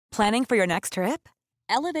Planning for your next trip?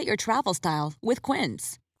 Elevate your travel style with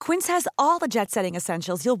Quince. Quince has all the jet-setting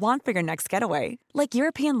essentials you'll want for your next getaway, like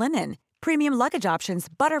European linen, premium luggage options,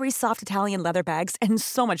 buttery soft Italian leather bags, and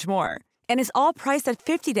so much more. And is all priced at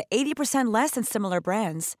 50 to 80% less than similar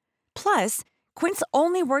brands. Plus, Quince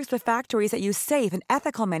only works with factories that use safe and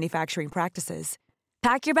ethical manufacturing practices.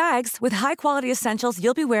 Pack your bags with high-quality essentials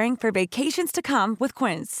you'll be wearing for vacations to come with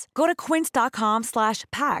Quince. Go to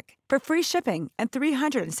quince.com/pack for free shipping and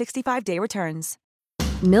 365-day returns.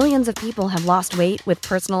 Millions of people have lost weight with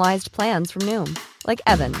personalized plans from Noom. Like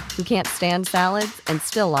Evan, who can't stand salads and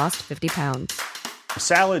still lost 50 pounds.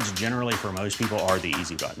 Salads generally for most people are the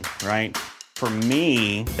easy button, right? For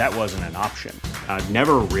me, that wasn't an option. I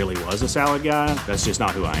never really was a salad guy. That's just not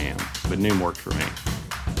who I am. But Noom worked for me.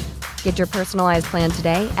 Get your personalized plan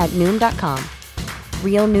today at Noom.com.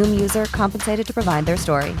 Real Noom user compensated to provide their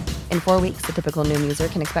story. In 4 weeks, the typical Noom user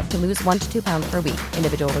can expect to lose 1 to 2 pounds per week.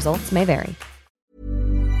 Individual results may vary.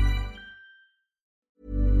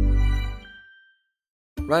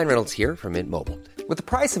 Ryan Reynolds here from Mint Mobile. With the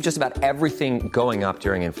price of just about everything going up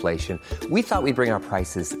during inflation, we thought we'd bring our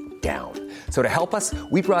prices down. So to help us,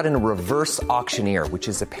 we brought in a reverse auctioneer, which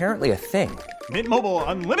is apparently a thing. Mint Mobile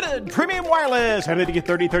Unlimited Premium Wireless. How to get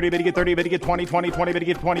 30, 30, bit to get 30, bit to get 20, 20, 20, bit to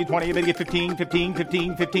get 20, 20, bit to get 15, 15,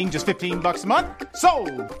 15, 15, just $15 a month?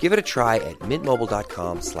 Sold! Give it a try at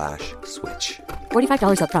mintmobile.com/switch.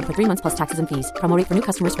 $45 up front for 3 months plus taxes and fees. Promo rate for new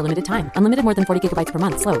customers for limited time. Unlimited more than 40 gigabytes per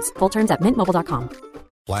month. Slows full terms at mintmobile.com.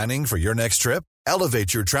 Planning for your next trip?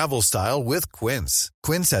 Elevate your travel style with Quince.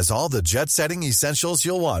 Quince has all the jet-setting essentials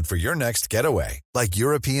you'll want for your next getaway, like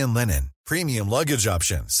European linen, premium luggage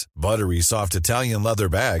options, buttery soft Italian leather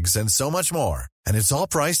bags, and so much more. And it's all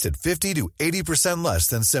priced at 50 to 80% less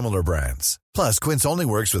than similar brands. Plus, Quince only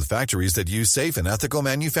works with factories that use safe and ethical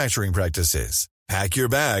manufacturing practices. Pack your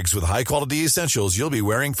bags with high-quality essentials you'll be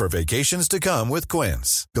wearing for vacations to come with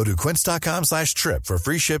Quince. Go to quince.com/trip for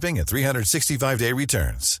free shipping and 365-day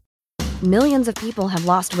returns. Millions of people have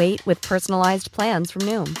lost weight with personalized plans from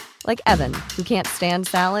Noom. Like Evan, who can't stand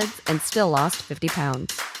salads and still lost 50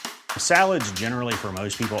 pounds. Salads generally for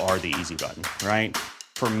most people are the easy button, right?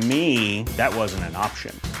 For me, that wasn't an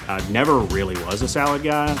option. I never really was a salad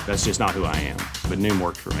guy. That's just not who I am. But Noom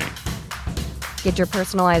worked for me. Get your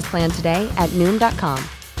personalized plan today at Noom.com.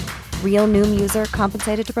 Real Noom user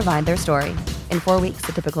compensated to provide their story. In 4 weeks,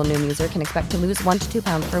 the typical Noom user can expect to lose 1 to 2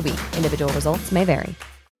 pounds per week. Individual results may vary.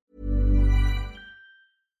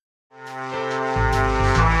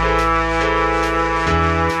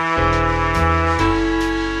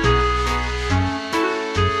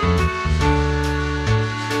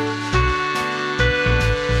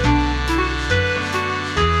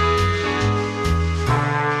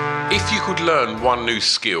 If you could learn one new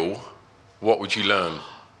skill, what would you learn?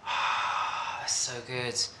 That's so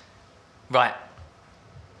good. Right.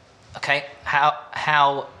 Okay.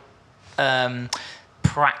 How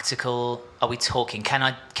practical are we talking? Can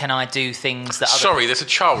I do things that? Sorry, there's a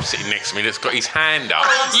child sitting next to me that's got his hand up,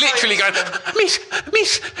 literally going, Miss.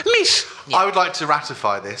 Yeah. I would like to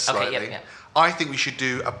ratify this slightly. Yeah. I think we should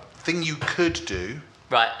do a thing you could do,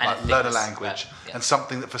 right? And like learn a language, and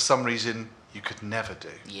something that for some reason you could never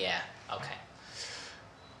do. Yeah. Okay.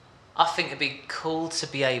 I think it'd be cool to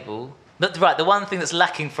be able. But right, the one thing that's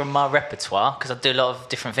lacking from my repertoire, because I do a lot of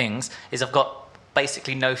different things, is I've got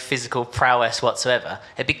basically no physical prowess whatsoever.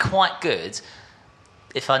 It'd be quite good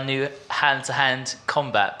if I knew hand-to-hand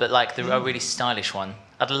combat, but like a really stylish one.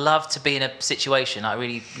 I'd love to be in a situation, like a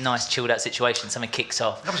really nice, chilled-out situation. Something kicks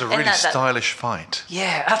off. That was a really stylish fight.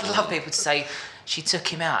 Yeah, I'd love people to say, "She took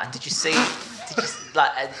him out," and did you see?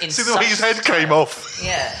 Like in see the way his head came off.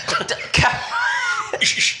 Yeah.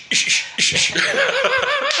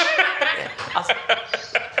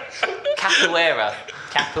 Capoeira.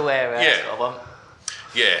 Capoeira. Yeah. That's what I want.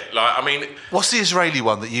 Yeah, like, I mean... What's the Israeli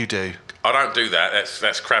one that you do? I don't do that.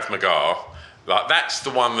 That's Krav Maga. Like, that's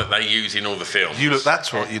the one that they use in all the films.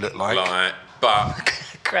 That's what you look like. But...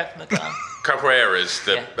 Krav Maga. Capoeira's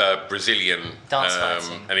the Brazilian dance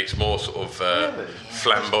fighting, and it's more sort of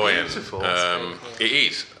flamboyant. It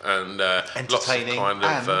is, and entertaining lots of kind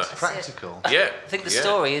and practical. Yeah, I think the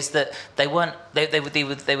story is that they weren't. They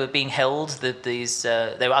were being held. They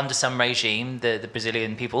were under some regime. The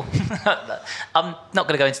Brazilian people. I'm not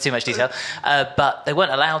going to go into too much detail, but they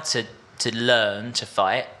weren't allowed to learn to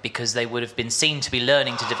fight because they would have been seen to be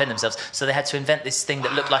learning to defend themselves. So they had to invent this thing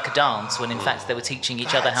that looked like a dance when in fact they were teaching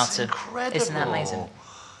each other how to. Incredible. Isn't that amazing?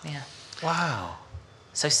 Yeah. Wow.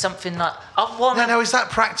 So something like Now, is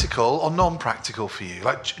that practical or non-practical for you?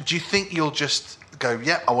 Like, do you think you'll just go,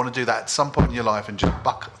 "Yeah, I want to do that" at some point in your life and just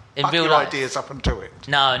buck In real your life. ideas up and do it.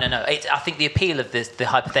 No. I think the appeal of the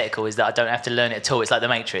hypothetical is that I don't have to learn it at all. It's like the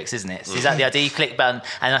Matrix, isn't it? So is that the idea? You click a button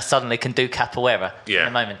and I suddenly can do capoeira in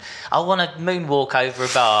a moment. I want to moonwalk over a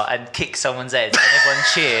bar and kick someone's head and everyone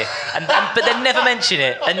cheer, but then never mention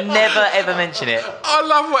it and never ever mention it. I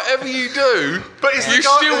love whatever you do, but you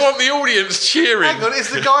still want the audience cheering. Hang on, is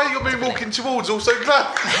the guy you're moonwalking towards also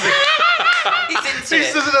glad? He's into He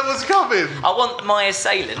it. doesn't know what's coming. I want my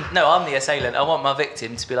assailant. No, I'm the assailant. I want my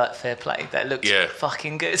victim to be like, fair play. That looks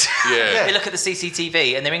fucking good. Yeah. They look at the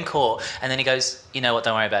CCTV and they're in court, and then he goes, you know what?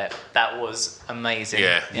 Don't worry about it. That was amazing.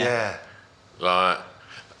 Yeah. Like.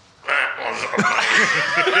 I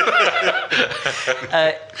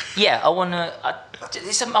want to. I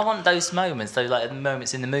want those moments, though, like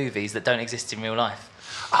moments in the movies that don't exist in real life.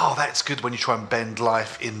 Oh, that's good when you try and bend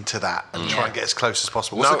life into that and try and get as close as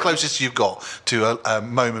possible. What's the closest you've got to a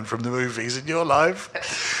moment from the movies in your life?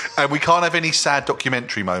 And we can't have any sad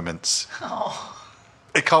documentary moments. Oh.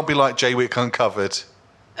 It can't be like Jay Wick Uncovered.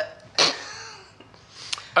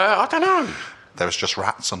 I don't know. There was just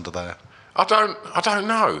rats under there. I don't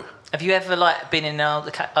know. Have you ever been in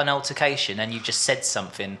an altercation and you just said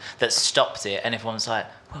something that stopped it, and everyone's like,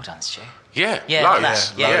 "Well done, Stu." Yeah, like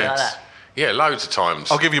loads. that. Like that. Yeah, loads of times.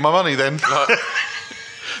 I'll give you my money then.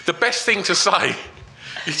 The best thing to say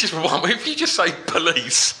is just if you just say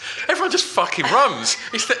police, everyone just fucking runs.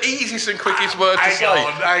 It's the easiest and quickest word to say.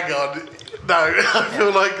 Hang on. No, I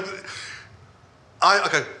feel like I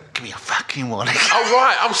go, give me a fucking one. Oh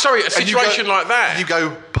right, I'm sorry. A situation like that. You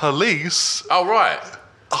go police. Oh right.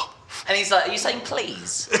 And he's like, "Are you saying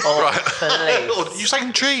please or please?" Or you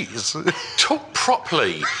saying cheese? Talk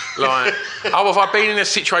properly. Like, have I been in a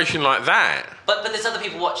situation like that? But there's other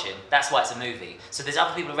people watching. That's why it's a movie. So there's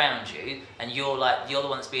other people around you, and you're the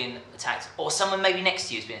one that's being attacked, or someone maybe next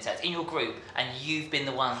to you is being attacked in your group, and you've been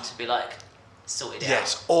the one to be like, sorted it out.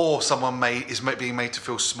 Yes, or someone is being made to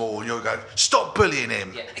feel small, and you're going, stop bullying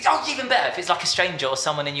him. Yeah. It's even better if it's like a stranger or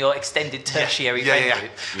someone in your extended tertiary friend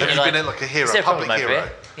group. Have you been like a hero, a public hero?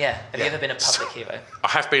 Yeah. Have you ever been a public hero? I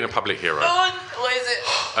have been a public hero. What is it?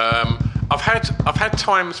 I've had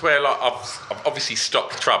times where I've obviously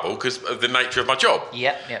stopped trouble because of the nature of my job.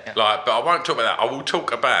 Yeah. But I won't talk about that. I will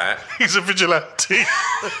talk about. He's a vigilante.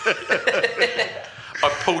 I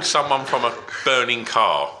pulled someone from a burning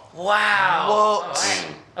car. Wow. What?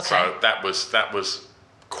 Okay. So that was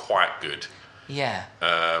quite good. Yeah.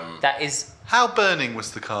 That is. How burning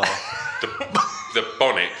was the car? The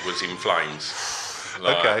bonnet was in flames.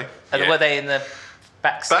 Okay. And were they in the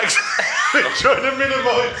back seat? They're trying to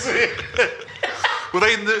minimise it. Were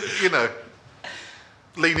they in the,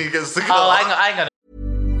 leaning against the car? Oh, hang on.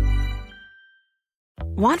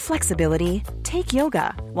 Want flexibility? Take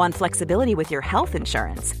yoga. Want flexibility with your health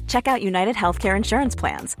insurance? Check out United Healthcare Insurance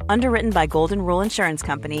Plans. Underwritten by Golden Rule Insurance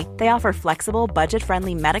Company, they offer flexible,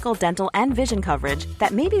 budget-friendly medical, dental, and vision coverage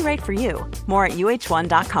that may be right for you. More at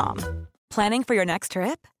uh1.com. Planning for your next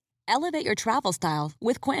trip? Elevate your travel style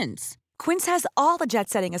with Quince. Quince has all the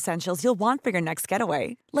jet-setting essentials you'll want for your next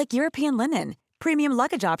getaway, like European linen, premium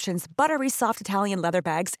luggage options, buttery soft Italian leather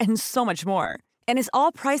bags, and so much more. And is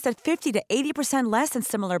all priced at 50 to 80% less than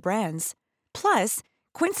similar brands. Plus,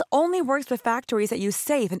 Quince only works with factories that use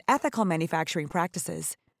safe and ethical manufacturing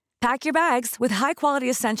practices. Pack your bags with high-quality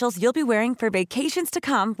essentials you'll be wearing for vacations to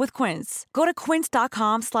come with Quince. Go to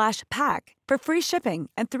quince.com/pack for free shipping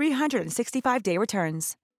and 365-day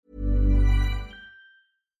returns.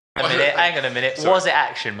 Hang on a minute. Sorry. Was it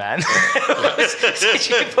Action Man?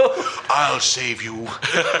 I'll save you.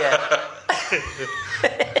 Yeah.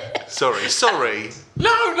 Sorry.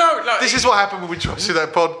 No. This is what happened when we tried to do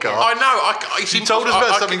that podcast. I know. You told us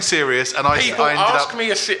about something serious, and I ended ask up... me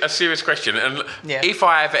a serious question, and if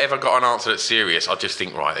I ever got an answer that's serious, I just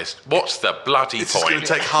think, right, what's the bloody This point? is going to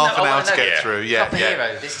take half an hour to get through.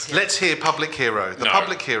 Hero. This is hero. Let's hear Public Hero.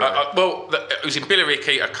 Public Hero. It was in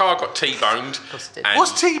Billericay. A car got T-boned.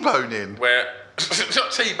 What's T-boning? Where it's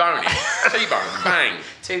not T-boning. T-bone. Bang.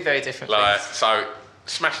 Two very different things. So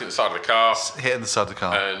smashing the side of the car. Hitting the side of the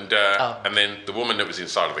car. And then the woman that was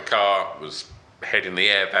inside of the car was head in the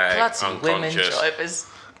airbag, bloody women unconscious. drivers.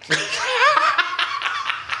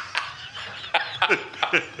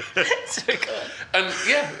 And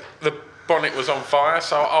the bonnet was on fire,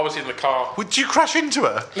 so I was in the car. Would you crash into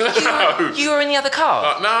her? No. You were in the other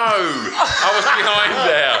car? No. I was behind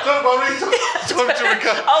there. Don't worry. Time to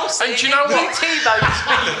recover. Oh, so and do you know what? T-boned me.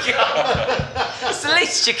 It's the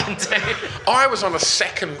least you can do. I was on a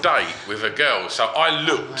second date with a girl, so I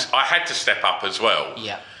looked. I had to step up as well.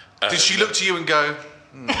 Yeah. Did she look to you and go,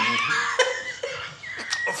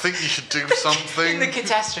 think you should do In something. the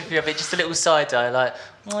catastrophe of it, just a little side eye, like,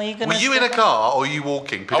 oh, are you going to... Were you in a car or were you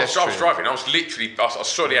walking? I was driving. I was literally... I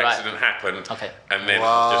saw the accident happen. Okay. And then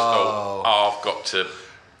I just thought, I've got to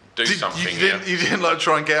do something here. You didn't like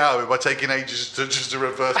try and get out of it by taking ages to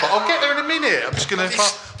reverse. But I'll get there in a minute. I'm just going to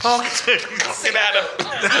park. Get out of...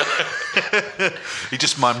 He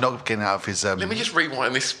just might not getting out of his... Let me just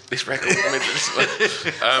rewind this record.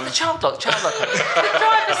 The child lock.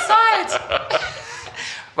 Driver's side.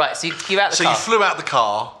 Right, so you're out the car. So you flew out the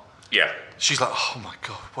car. Yeah. She's like, oh my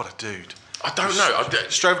God, what a dude. I don't know.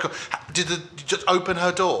 Just drove the car. Did you just open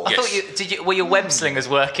her door? I thought were your web slingers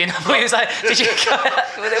working? I thought you was like, did you go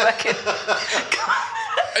out? Were they working?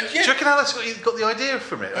 Do you reckon Alex got the idea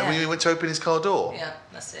from it? Yeah. When he went to open his car door? Yeah,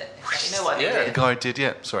 that's it. You know what I did? The guy did,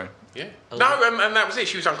 yeah. Sorry. Yeah. No, and that was it.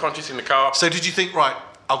 She was unconscious in the car. So did you think, right,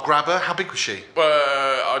 I'll grab her? How big was she?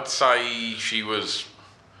 I'd say she was,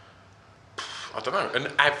 I don't know, an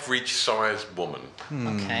average-sized woman.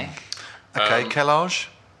 Okay. Okay, Kellage?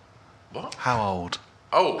 What? How old?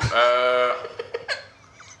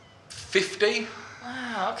 50.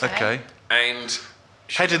 Wow, okay. Okay. And...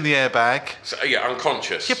 Head in the airbag. So,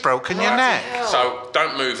 unconscious. You've broken your neck. So,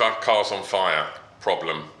 don't move our cars on fire.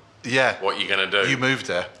 Problem. Yeah. What are you going to do? You moved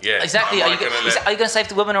her. Yeah. Exactly. Are you going to save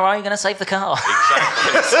the woman or are you going to save the car?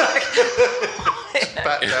 Exactly.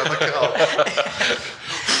 Back down the car.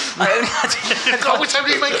 God, we're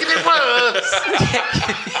totally making it worse.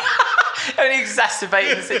 Only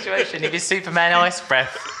exacerbating the situation if you're Superman ice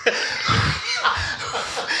breath.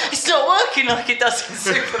 It's not working like it does in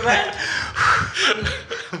Superman.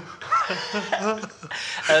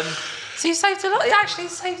 So you saved a lot. You actually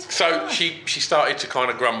saved a lot. So she started to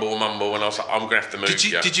kind of grumble and mumble, and I was like, I'm going to have to move.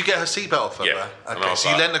 Did you get her seatbelt off her? Yeah. Okay,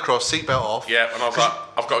 so you leant across, seatbelt off. Yeah, and I was like,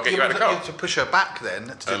 I've got to get you out of the car. You had to push her back then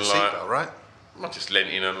to do the seatbelt, right? I just leant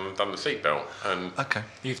in and done the seatbelt. And okay.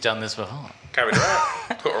 You've done this before. Carried her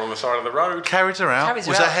out, put her on the side of the road. Carried her out?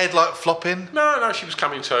 Was her head like flopping? No, she was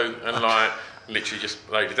coming to, and like literally just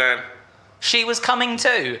laid her down. She was coming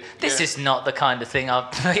too. This is not the kind of thing I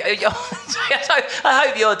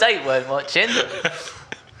hope your date weren't watching.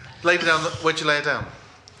 Laid her down. Where'd you lay her down?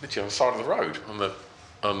 Literally on the side of the road,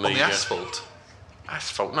 on the asphalt.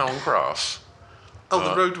 Asphalt, no, on grass. Oh,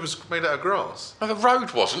 the road was made out of grass. No, the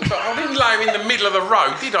road wasn't. But I didn't lay her in the middle of the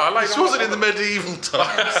road, did I? This wasn't in the medieval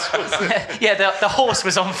times, was it? Yeah, the horse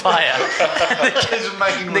was on fire. His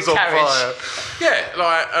mane was on fire. Yeah,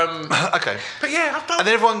 like okay. But yeah, I've done. And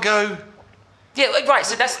then everyone go. Yeah, right,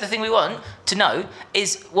 so that's the thing we want to know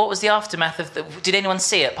is what was the aftermath of did anyone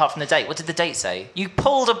see it apart from the date? What did the date say? You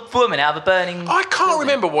pulled a woman out of a burning... I can't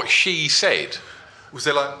remember what she said. Was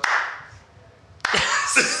there like...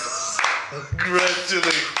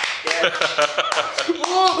 Gradually. Yeah.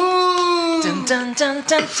 Woohoo! Dun, dun, dun,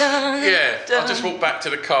 dun, dun, yeah, dun. I just walked back to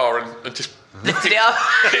the car and just... lifted it up.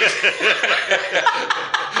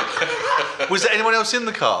 Was there anyone else in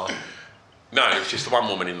the car? No, it was just the one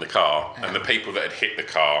woman in the car, and the people that had hit the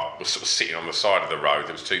car were sort of sitting on the side of the road.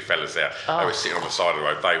 There was two fellas there. They were sitting on the side of the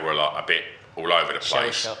road. They were like a bit all over the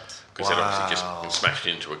place because they'd obviously just been smashed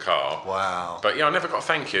into a car. Wow. But yeah, I never got a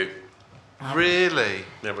thank you. Really?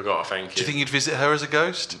 Never got a thank you. Do you think you'd visit her as a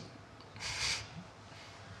ghost?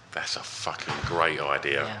 That's a fucking great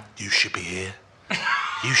idea. Yeah. You should be here.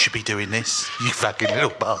 You should be doing this. You fucking little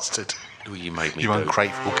bastard. You made me. You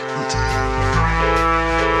ungrateful cunt.